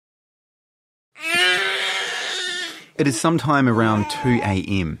It is sometime around 2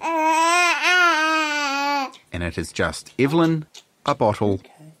 a.m. and it is just Evelyn, a bottle,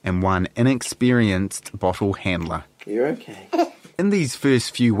 and one inexperienced bottle handler. You're okay. In these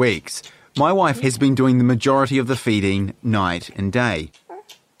first few weeks, my wife has been doing the majority of the feeding night and day.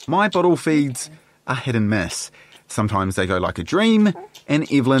 My bottle feeds are hit and miss. Sometimes they go like a dream,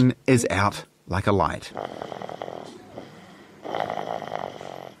 and Evelyn is out like a light.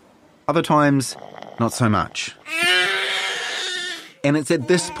 Other times, not so much. And it's at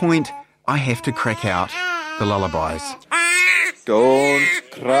this point I have to crack out the lullabies. Don't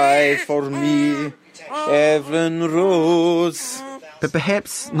cry for me, Evelyn Rose. But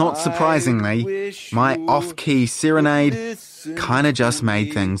perhaps, not surprisingly, my off-key serenade kinda just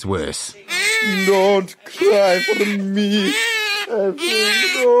made things worse. Don't cry for me,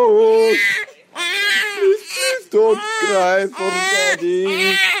 Evelyn Rose. Please don't cry for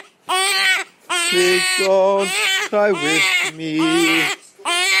Daddy. Please don't cry with me.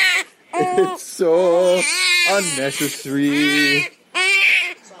 It's so unnecessary.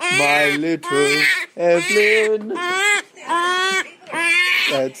 My little Evelyn.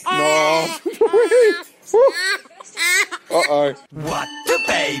 That's not... Uh-oh. What do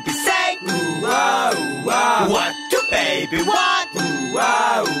baby say? Ooh, ah, ooh, ah. What do baby want? Ooh,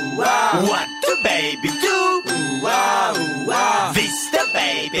 ah, ooh, ah. What do baby do? Ooh, ah, ooh, ah. This the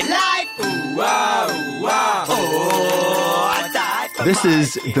baby life. Ooh, ah, ooh, ah. Oh, I died for This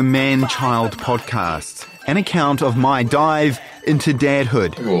is the Man-Child Podcast, an account of my dive into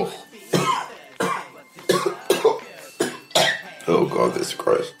dadhood. Oh God, that's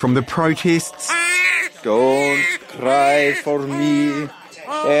gross. From the protests Don't cry for me,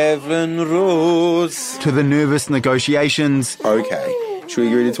 Evelyn Rose. to the nervous negotiations Okay, should we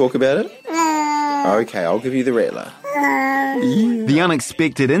agree to talk about it? Okay, I'll give you the rattler. the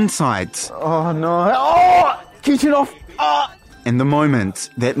unexpected insights, Oh no! Oh! Get it off! Oh! and the moments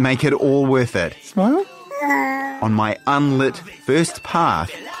that make it all worth it Smile? on my unlit first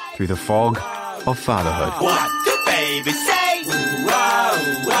path through the fog of fatherhood. What do baby say? Ooh, ah,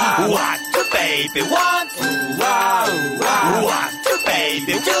 ooh, ah. What do baby want? Ooh, ah, ooh, ah. What do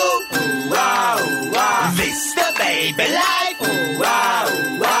baby do? Ooh, ah, ooh, ah. This the baby life. Ooh, ah,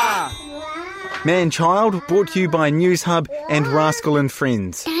 ooh, ah. Man-Child, brought to you by News Hub and Rascal and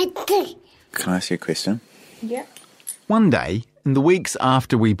Friends. Can I ask you a question? Yeah. One day, in the weeks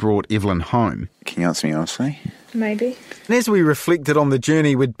after we brought Evelyn home, Can you answer me honestly? Maybe. and as we reflected on the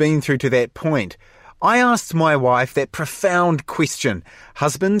journey we'd been through to that point, I asked my wife that profound question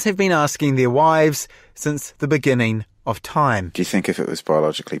husbands have been asking their wives since the beginning of time. Do you think if it was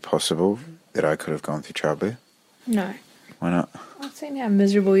biologically possible that I could have gone through childbirth? No. Why not? I've seen how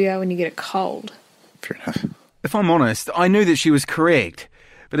miserable you are when you get a cold. Fair enough. If I'm honest, I knew that she was correct.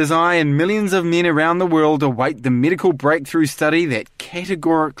 But as I and millions of men around the world await the medical breakthrough study that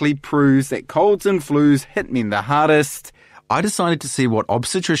categorically proves that colds and flus hit men the hardest, I decided to see what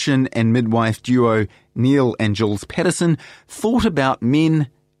obstetrician and midwife duo Neil and Jules Patterson thought about men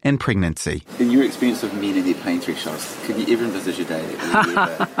and pregnancy. In your experience of men and their pain thresholds, could you ever envisage a day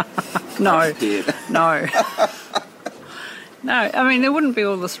that No, you no. No, I mean, there wouldn't be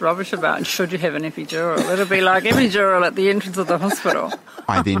all this rubbish about should you have an epidural. It'd be like epidural at the entrance of the hospital.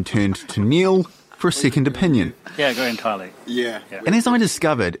 I then turned to Neil for a second opinion. Yeah, I agree entirely. Yeah. And as I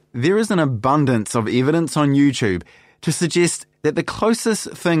discovered, there is an abundance of evidence on YouTube to suggest that the closest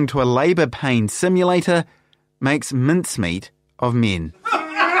thing to a labour pain simulator makes mincemeat of men.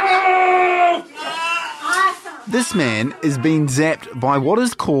 This man is being zapped by what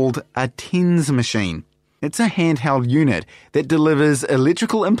is called a TENS machine. It's a handheld unit that delivers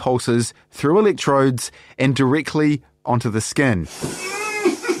electrical impulses through electrodes and directly onto the skin.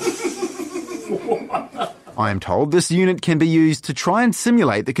 I am told this unit can be used to try and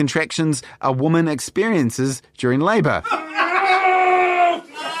simulate the contractions a woman experiences during labour.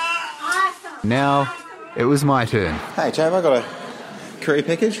 Now, it was my turn. Hey, Jam, I got a curry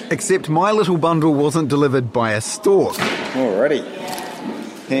package. Except my little bundle wasn't delivered by a stork. Alrighty.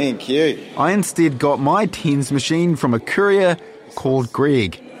 Thank you. I instead got my TENS machine from a courier called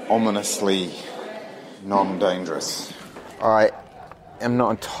Greg. Ominously non-dangerous. I am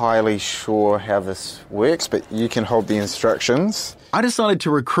not entirely sure how this works, but you can hold the instructions. I decided to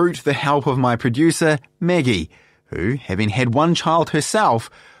recruit the help of my producer, Maggie, who, having had one child herself,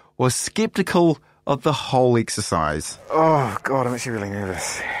 was sceptical of the whole exercise. Oh, God, I'm actually really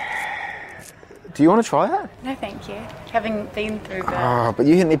nervous. Do you want to try that? No, thank you. Having been through the... Oh, but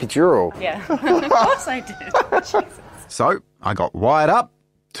you had an epidural. Yeah, of course I did. Jesus. So I got wired up,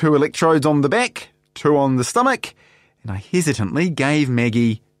 2 electrodes on the back, 2 on the stomach, and I hesitantly gave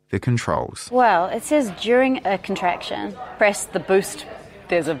Maggie the controls. Well, it says during a contraction, press the boost.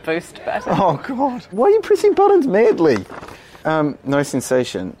 There's a boost button. Oh, God. Why are you pressing buttons madly? No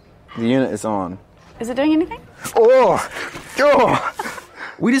sensation. The unit is on. Is it doing anything? Oh!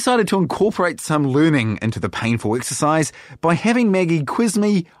 We decided to incorporate some learning into the painful exercise by having Maggie quiz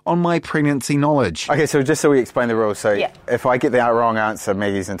me on my pregnancy knowledge. Okay, so just so we explain the rules. So Yeah. if I get the wrong answer,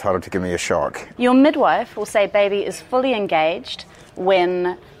 Maggie's entitled to give me a shock. Your midwife will say baby is fully engaged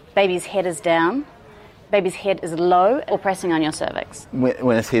when baby's head is down, baby's head is low, or pressing on your cervix.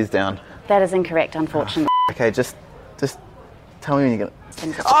 When his head's down. That is incorrect, unfortunately. Okay, just tell me when you're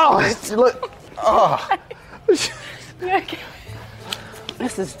going to... Oh, look! Oh! You're okay.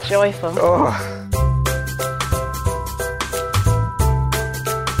 This is joyful.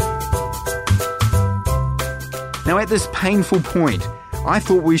 Now at this painful point, I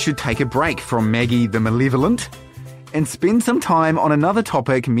thought we should take a break from Maggie the Malevolent and spend some time on another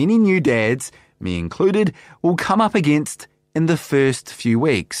topic many new dads, me included, will come up against in the first few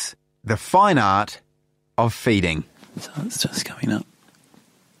weeks. The fine art of feeding. So it's just coming up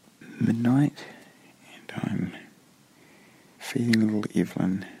midnight, and I'm feeding little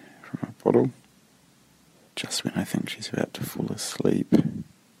Evelyn from a bottle just when I think she's about to fall asleep, and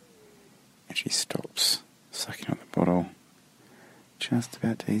she stops sucking on the bottle, just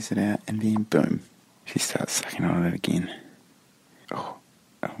about to ease it out, and then boom, she starts sucking on it again. Oh,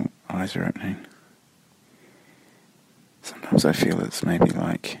 eyes are opening. Sometimes I feel it's maybe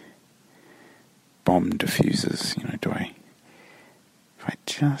like bomb diffusers, if I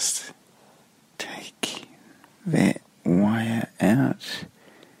just take that wire out,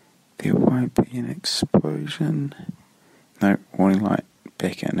 there won't be an explosion. No, warning light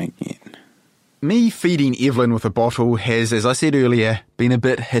back in again. Me feeding Evelyn with a bottle has, as I said earlier, been a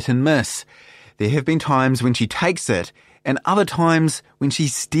bit hit and miss. There have been times when she takes it, and other times when she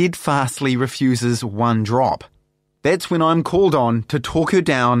steadfastly refuses one drop. That's when I'm called on to talk her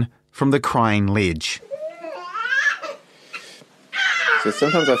down from the crying ledge. So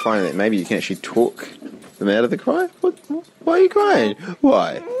sometimes I find that maybe you can actually talk them out of the cry. Why are you crying?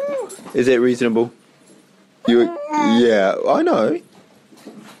 Why? Is that reasonable? Yeah, I know.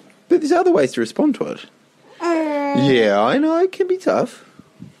 But there's other ways to respond to it. Yeah, I know, it can be tough.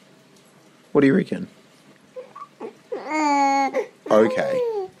 What do you reckon?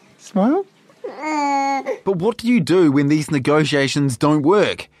 Okay. Smile? But what do you do when these negotiations don't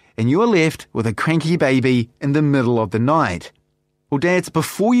work and you're left with a cranky baby in the middle of the night? Well, dads,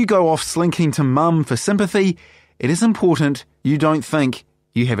 before you go off slinking to mum for sympathy, it is important you don't think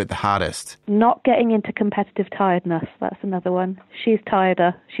you have it the hardest. Not getting into competitive tiredness, that's another one. She's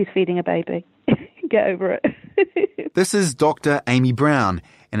tireder, she's feeding a baby. Get over it. This is Dr. Amy Brown,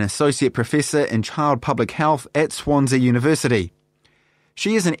 an associate professor in child public health at Swansea University.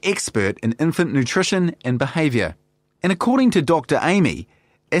 She is an expert in infant nutrition and behaviour. And according to Dr. Amy,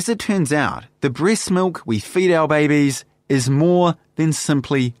 as it turns out, the breast milk we feed our babies is more than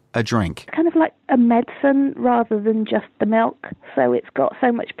simply a drink. Kind of like a medicine rather than just the milk. So it's got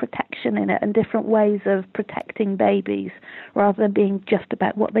so much protection in it and different ways of protecting babies rather than being just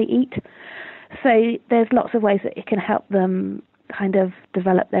about what they eat. So there's lots of ways that it can help them kind of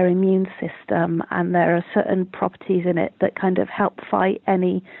develop their immune system, and there are certain properties in it that kind of help fight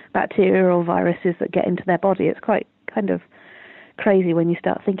any bacteria or viruses that get into their body. It's quite kind of crazy when you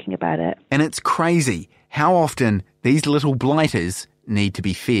start thinking about it. And it's crazy how often these little blighters need to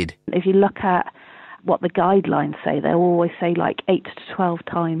be fed. If you look at what the guidelines say, they'll always say like 8 to 12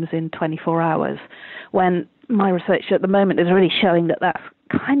 times in 24 hours, when my research at the moment is really showing that that's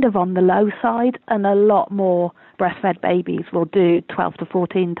kind of on the low side, and a lot more breastfed babies will do 12 to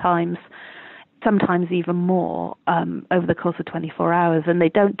 14 times, sometimes even more, over the course of 24 hours. And they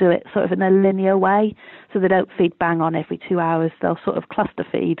don't do it sort of in a linear way, so they don't feed bang on every 2 hours. They'll sort of cluster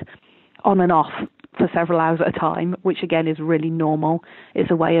feed on and off for several hours at a time, which again is really normal.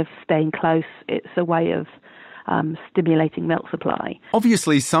 It's a way of staying close. It's a way of stimulating milk supply.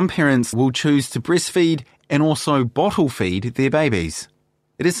 Obviously, some parents will choose to breastfeed and also bottle feed their babies.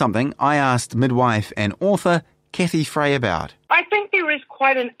 It is something I asked midwife and author Kathy Frey about. I think there is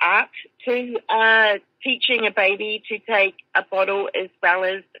quite an art to teaching a baby to take a bottle as well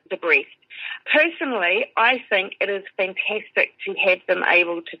as the breast. Personally, I think it is fantastic to have them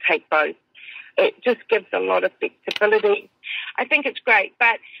able to take both. It just gives a lot of flexibility. I think it's great,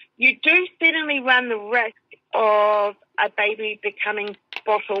 but you do certainly run the risk of a baby becoming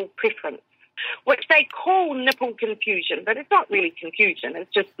bottle preference, which they call nipple confusion, but it's not really confusion,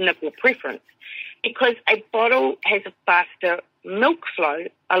 it's just nipple preference, because a bottle has a faster milk flow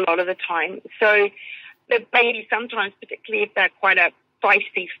a lot of the time. So the baby sometimes, particularly if they're quite a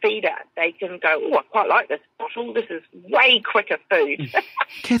feisty feeder. They can go, oh, I quite like this bottle. This is way quicker food.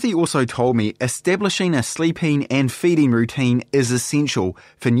 Kathy also told me establishing a sleeping and feeding routine is essential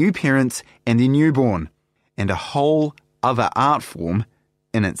for new parents and their newborn, and a whole other art form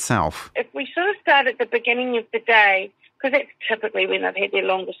in itself. If we sort of start at the beginning of the day, because that's typically when they've had their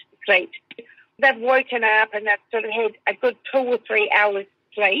longest sleep, they've woken up and they've sort of had a good 2 or 3 hours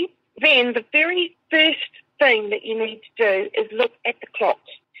sleep, then the very first thing that you need to do is look at the clock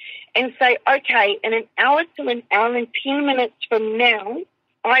and say, okay, in an hour to an hour and 10 minutes from now,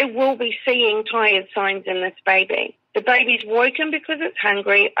 I will be seeing tired signs in this baby. The baby's woken because it's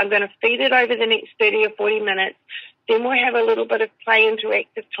hungry. I'm going to feed it over the next 30 or 40 minutes. Then we'll have a little bit of play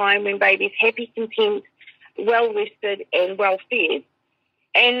interactive time when baby's happy, content, well rested and well fed.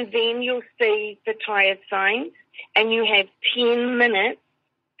 And then you'll see the tired signs, and you have 10 minutes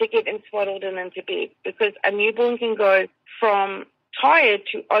to get them swaddled and into bed, because a newborn can go from tired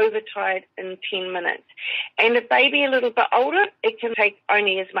to overtired in 10 minutes. And a baby a little bit older, it can take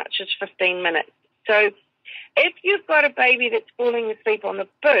only as much as 15 minutes. So if you've got a baby that's falling asleep on the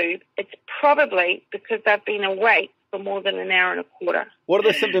boob, it's probably because they've been awake for more than an hour and a quarter. What are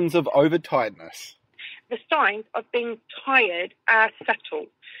the symptoms of overtiredness? The signs of being tired are subtle.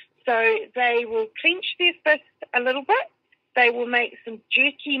 So they will clench their fists a little bit. They will make some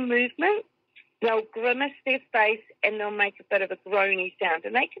jerky movements. They'll grimace their face, and they'll make a bit of a groany sound.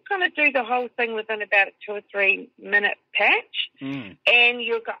 And they can kind of do the whole thing within about a 2 or 3 minute patch. And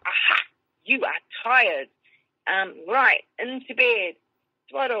you'll go, aha, you are tired. Right, into bed,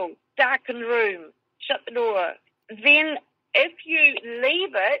 swaddle, darken room, shut the door. Then if you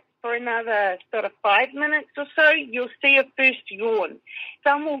leave it for another sort of 5 minutes or so, you'll see a first yawn.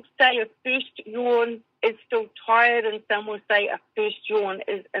 Some will say a first yawn is still tired, and some will say a first yawn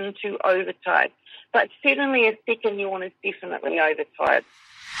is into overtired. But certainly a second yawn is definitely overtired.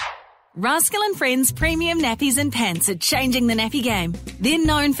 Rascal and Friends premium nappies and pants are changing the nappy game. They're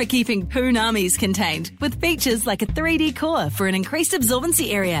known for keeping poonamis contained, with features like a 3D core for an increased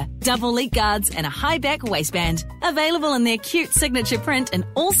absorbency area, double leak guards and a high back waistband. Available in their cute signature print in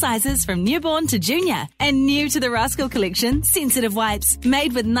all sizes from newborn to junior. And new to the Rascal collection, sensitive wipes,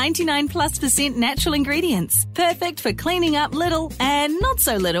 made with 99+% natural ingredients. Perfect for cleaning up little and not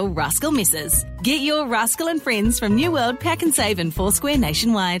so little Rascal messes. Get your Rascal and Friends from New World Pack and Save in Foursquare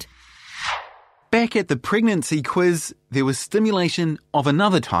nationwide. Back at the pregnancy quiz, there was stimulation of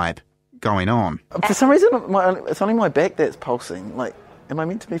another type going on. For some reason, it's only my back that's pulsing. Like, am I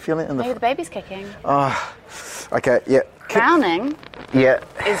meant to be feeling it in the... Maybe the baby's kicking. Oh, okay, yeah. Crowning Yeah.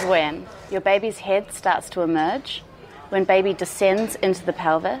 is when your baby's head starts to emerge, when baby descends into the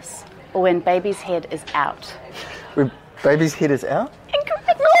pelvis, or when baby's head is out. When baby's head is out?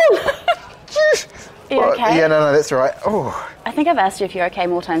 Incorrect. No! Are you okay? Yeah, no, that's all right. Oh. I think I've asked you if you're okay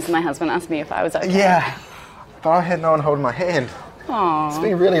more times than my husband asked me if I was okay. Yeah, but I had no one holding my hand. Aww. It's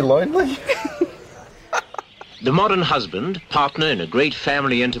been really lonely. The modern husband, partner in a great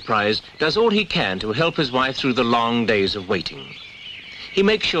family enterprise, does all he can to help his wife through the long days of waiting. He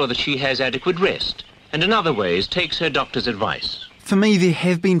makes sure that she has adequate rest, and in other ways takes her doctor's advice. For me, there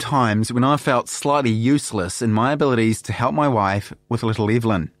have been times when I felt slightly useless in my abilities to help my wife with little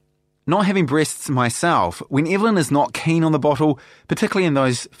Evelyn. Not having breasts myself, when Evelyn is not keen on the bottle, particularly in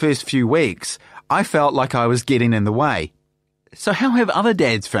those first few weeks, I felt like I was getting in the way. So how have other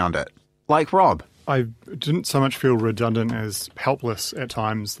dads found it? Like Rob? I didn't so much feel redundant as helpless at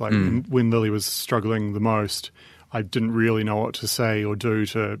times. Like when Lily was struggling the most, I didn't really know what to say or do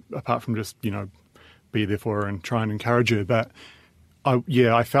apart from just, be there for her and try and encourage her. But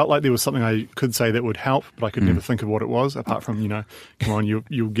I felt like there was something I could say that would help, but I could never think of what it was, apart from, come on,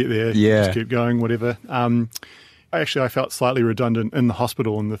 you'll get there, just keep going, whatever. I felt slightly redundant in the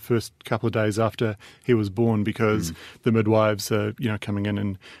hospital in the first couple of days after he was born, because the midwives are, coming in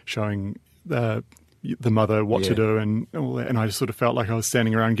and showing the mother what to do and all that, and I just sort of felt like I was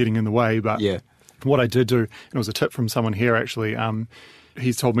standing around getting in the way. But what I did do, and it was a tip from someone here actually,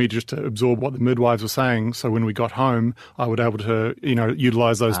 he's told me just to absorb what the midwives were saying, so when we got home, I would be able to,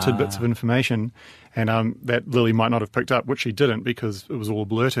 utilise those tidbits of information, and that Lily might not have picked up, which she didn't because it was all a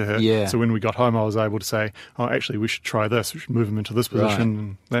blur to her. Yeah. So when we got home, I was able to say, oh, actually, we should try this. We should move him into this position.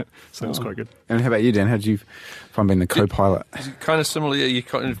 And that. So that was quite good. And how about you, Dan? How did you find being the co-pilot? Kind of similar. You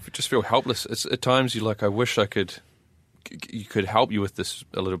kind of just feel helpless. It's, at times you're like, I wish you could help you with this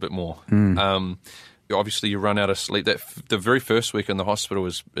a little bit more. Obviously, you run out of sleep. The very first week in the hospital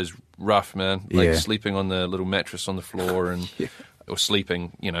is rough, man. Like sleeping on the little mattress on the floor and or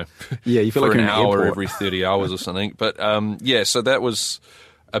sleeping, you feel like for an an hour airport. every 30 hours or something. But so that was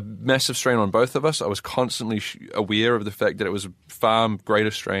a massive strain on both of us. I was constantly aware of the fact that it was far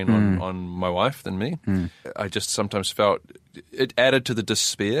greater strain on my wife than me. I just sometimes felt it added to the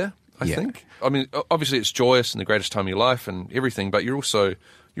despair, I think. I mean, obviously it's joyous and the greatest time of your life and everything, but you're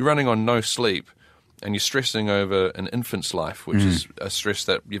running on no sleep and you're stressing over an infant's life, which is a stress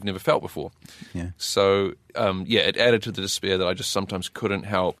that you've never felt before. Yeah. So, it added to the despair that I just sometimes couldn't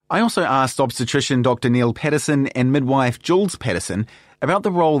help. I also asked obstetrician Dr. Neil Patterson and midwife Jules Patterson about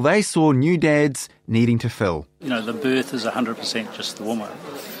the role they saw new dads needing to fill. The birth is 100% just the woman,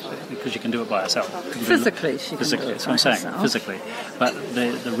 because you can do it by herself. Physically, she can do it that's what I'm saying, herself. physically. But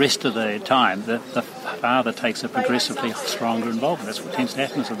the rest of the time, the father takes a progressively stronger involvement. That's what tends to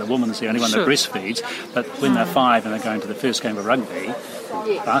happen. So the woman's the only one that breastfeeds, but when they're 5 and they're going to the first game of rugby,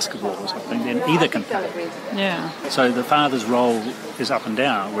 basketball or something, then either can fill. Yeah. So the father's role is up and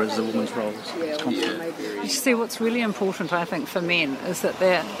down, whereas the woman's role is constant. You see, what's really important, I think, for men is that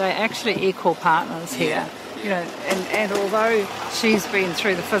they're actually equal partners here. And although she's been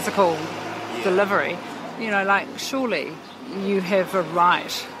through the physical delivery, surely you have a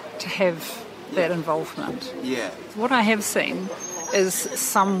right to have that involvement. Yeah. What I have seen is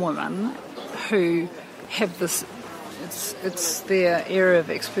some women who have this, it's their area of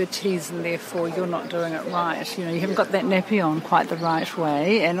expertise and therefore you're not doing it right. You haven't got that nappy on quite the right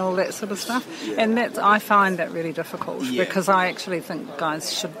way and all that sort of stuff. And I find that really difficult because I actually think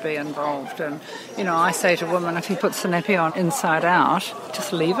guys should be involved. And, I say to women, if he puts the nappy on inside out,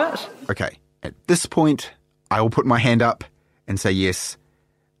 just leave it. Okay, at this point, I will put my hand up and say, yes,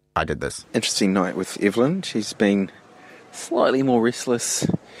 I did this. Interesting night with Evelyn. She's been slightly more restless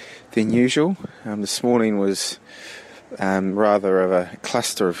than usual. This morning was rather of a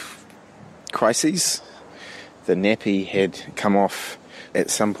cluster of crises. The nappy had come off at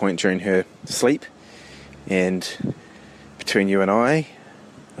some point during her sleep, and between you and I,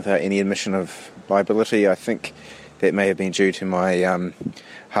 without any admission of liability, I think that may have been due to my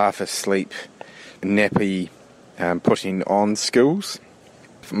half asleep nappy putting on skills.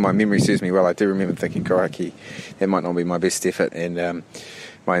 If my memory serves me well, I do remember thinking, crikey, that might not be my best effort, and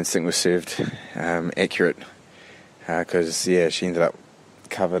my instinct was served accurate. Because, she ended up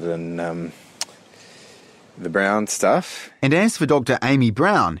covered in the brown stuff. And as for Dr. Amy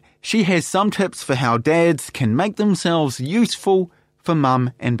Brown, she has some tips for how dads can make themselves useful for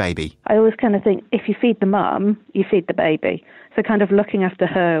mum and baby. I always kind of think if you feed the mum, you feed the baby. So kind of looking after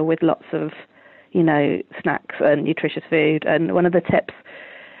her with lots of, snacks and nutritious food. And one of the tips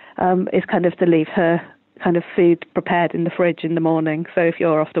is kind of to leave her kind of food prepared in the fridge in the morning. So if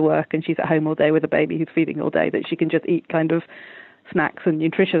you're off to work and she's at home all day with a baby who's feeding all day, that she can just eat kind of snacks and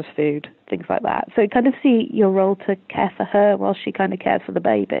nutritious food, things like that. So kind of see your role to care for her while she kind of cares for the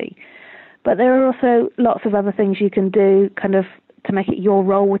baby. But there are also lots of other things you can do kind of to make it your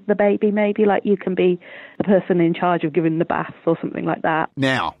role with the baby, maybe, like you can be the person in charge of giving the baths or something like that.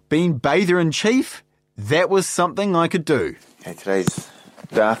 Now, being bather-in-chief, that was something I could do. Okay, today's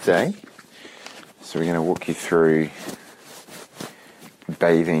bath day. So we're going to walk you through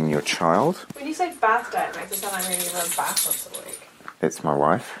bathing your child. When you say bath day, it makes it sound like maybe you run bath once a week. That's my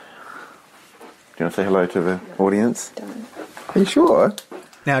wife. Do you want to say hello to the audience? Are you sure?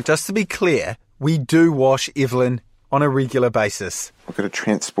 Now, just to be clear, we do wash Evelyn on a regular basis. We're going to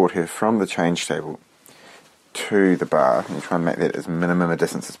transport her from the change table to the bath and try and make that as minimum a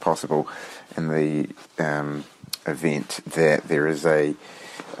distance as possible in the event that there is a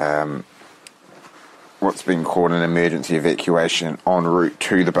what's been called an emergency evacuation en route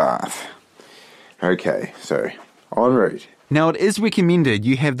to the bath. Okay, so en route. Now, it is recommended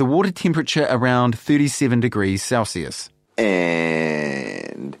you have the water temperature around 37 degrees Celsius.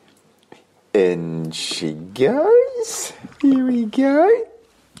 And in she goes. Here we go.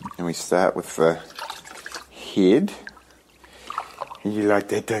 And we start with the head. You like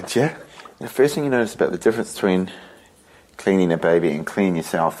that, don't you? The first thing you notice about the difference between cleaning a baby and cleaning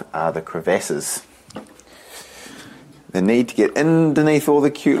yourself are the crevasses. The need to get underneath all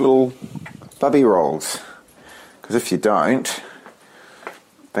the cute little bubby rolls. Because if you don't,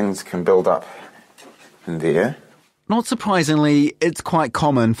 things can build up in there. Not surprisingly, it's quite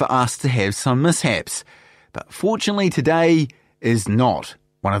common for us to have some mishaps. But fortunately today is not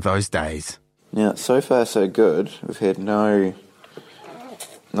one of those days. Now, so far so good. We've had no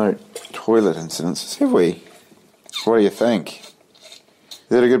toilet incidents, have we? What do you think? Is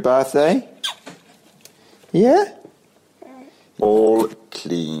that a good bath day? Yeah? All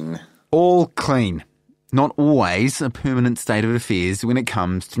clean. All clean. Not always a permanent state of affairs when it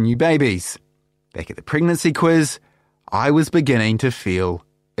comes to new babies. Back at the pregnancy quiz, I was beginning to feel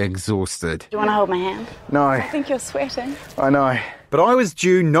exhausted. Do you want to hold my hand? No, I think you're sweating. I know. But I was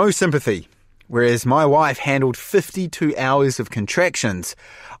due no sympathy. Whereas my wife handled 52 hours of contractions,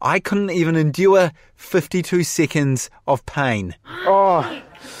 I couldn't even endure 52 seconds of pain. Oh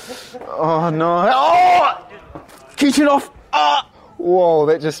no. Oh! Kitchen off. Oh! Whoa,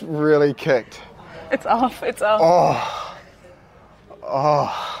 that just really kicked. It's off.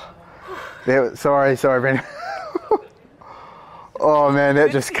 Sorry, Brenda. Oh man,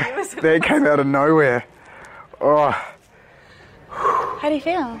 that came out of nowhere. Oh. How do you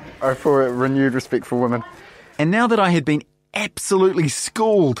feel? I feel a renewed respect for women. And now that I had been absolutely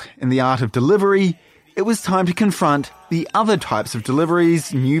schooled in the art of delivery, it was time to confront the other types of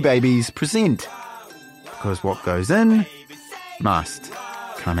deliveries new babies present. Because what goes in must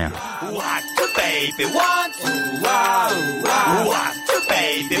come out. What do baby want? What do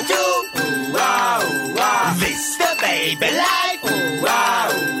baby do? This the baby life.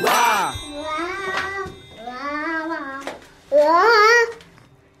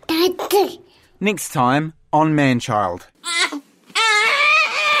 Next time on Man-Child.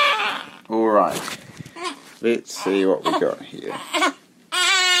 All right. Let's see what we got here.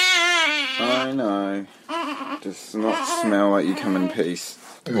 I know. Does not smell like you come in peace.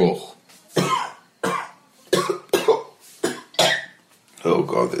 Oh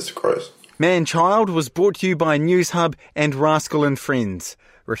God, that's gross. Man-Child was brought to you by Newshub and Rascal and Friends.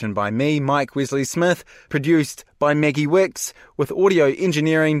 Written by me, Mike Wesley-Smith. Produced by Maggie Wicks. With audio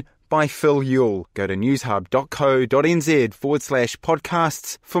engineering by Phil Yule. Go to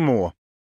newshub.co.nz/podcasts for more.